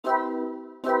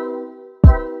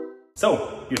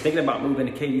So, you're thinking about moving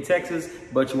to Katy, Texas,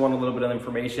 but you want a little bit of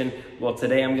information? Well,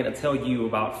 today I'm gonna tell you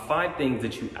about 5 things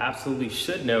that you absolutely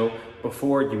should know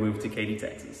before you move to Katy,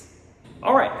 Texas.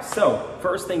 All right, so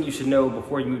first thing you should know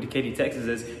before you move to Katy, Texas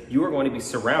is you are going to be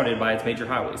surrounded by its major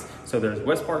highways. So there's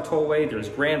West Park Tollway, there's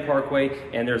Grand Parkway,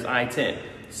 and there's I-10.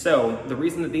 So the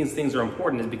reason that these things are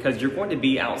important is because you're going to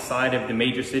be outside of the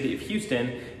major city of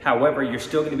Houston. However, you're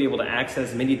still going to be able to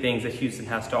access many things that Houston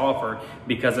has to offer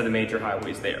because of the major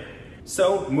highways there.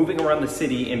 So moving around the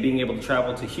city and being able to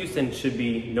travel to Houston should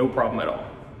be no problem at all.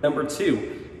 Number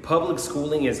 2. Public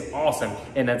schooling is awesome,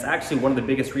 and that's actually one of the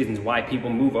biggest reasons why people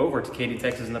move over to Katy,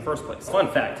 Texas in the first place.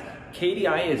 Fun fact, Katy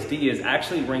ISD is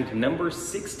actually ranked number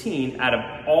 16 out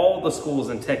of all the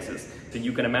schools in Texas. So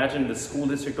you can imagine the school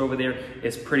district over there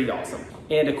is pretty awesome.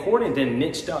 And according to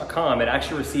niche.com, it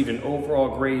actually received an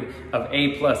overall grade of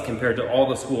A+ compared to all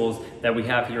the schools that we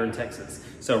have here in Texas.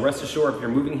 So rest assured, if you're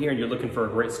moving here and you're looking for a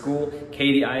great school,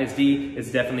 Katy ISD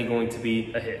is definitely going to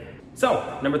be a hit.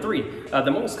 So, number 3,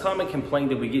 the most common complaint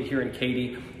that we get here in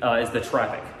Katy is the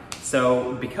traffic.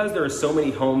 So, because there are so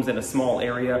many homes in a small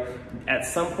area, at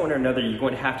some point or another, you're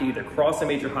going to have to either cross a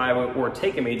major highway or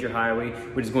take a major highway,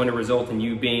 which is going to result in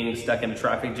you being stuck in a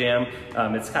traffic jam.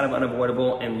 It's kind of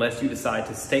unavoidable unless you decide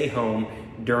to stay home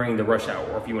during the rush hour,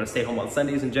 or if you want to stay home on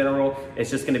Sundays in general. It's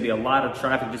just going to be a lot of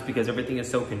traffic just because everything is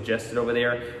so congested over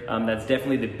there. That's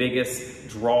definitely the biggest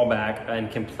drawback and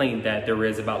complaint that there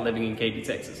is about living in Katy,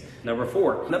 Texas. Number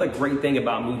 4, another great thing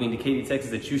about moving to Katy, Texas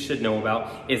that you should know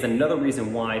about is another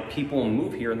reason why people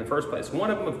move here in the first place. One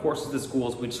of them, of course, is the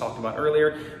schools we talked about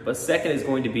earlier, but second is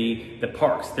going to be the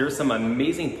parks. There's some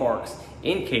amazing parks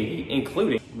in Katy,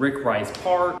 including Rick Rice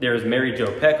Park, there's Mary Jo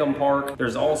Peckham Park,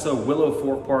 there's also Willow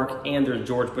Fork Park, and there's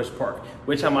George Bush Park,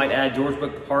 which I might add, George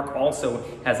Bush Park also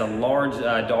has a large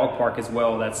dog park as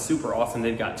well. That's super awesome.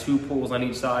 They've got 2 pools on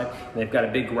each side, and they've got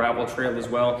a big gravel trail as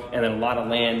well, and then a lot of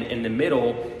land in the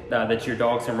middle that your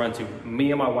dogs can run to.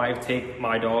 Me and my wife take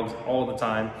my dogs all the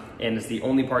time, and it's the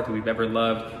only park that we've ever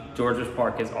loved. George Bush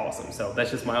Park is awesome. So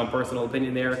that's just my own personal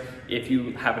opinion there. If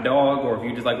you have a dog or if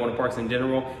you just like going to parks in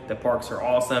general, the parks are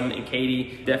awesome. In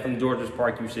Katy, definitely George Bush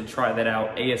Park, you should try that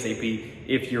out ASAP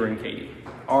if you're in Katy.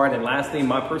 All right, and lastly,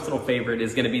 my personal favorite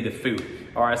is gonna be the food.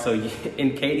 All right, so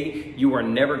in Katy, you are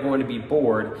never going to be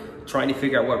bored trying to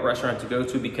figure out what restaurant to go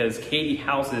to because Katy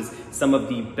houses some of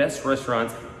the best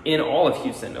restaurants in all of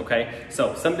Houston, okay?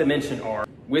 So some to mention are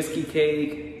Whiskey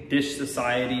Cake, Dish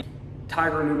Society,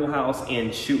 Tiger Noodle House,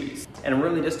 and Chewy's. And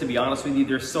really, just to be honest with you,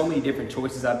 there's so many different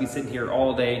choices. I'd be sitting here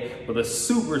all day with a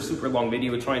super long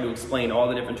video trying to explain all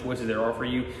the different choices there are for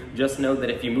you. Just know that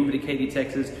if you move to Katy,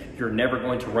 Texas, you're never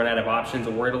going to run out of options,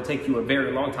 or it'll take you a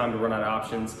very long time to run out of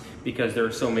options because there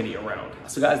are so many around.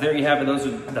 So guys, there you have it. Those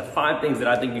are the 5 things that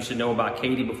I think you should know about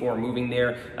Katy before moving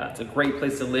there. It's a great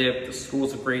place to live. The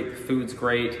schools are great, the food's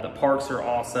great, the parks are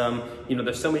awesome. You know,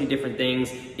 there's so many different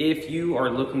things. If you are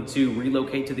looking to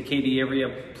relocate to the Katy area,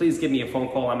 please give me a phone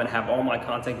call. I'm gonna have all my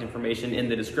contact information in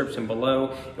the description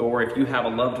below. Or if you have a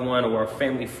loved one or a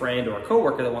family friend or a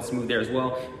coworker that wants to move there as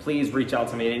well, please reach out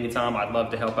to me at any time. I'd love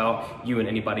to help out you and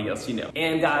anybody else you know.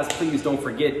 And guys, please don't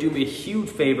forget, do me a huge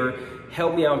favor.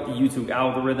 Help me out with the YouTube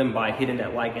algorithm by hitting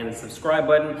that like and the subscribe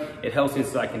button. It helps me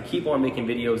so I can keep on making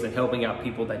videos and helping out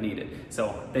people that need it.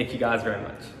 So thank you guys very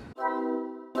much.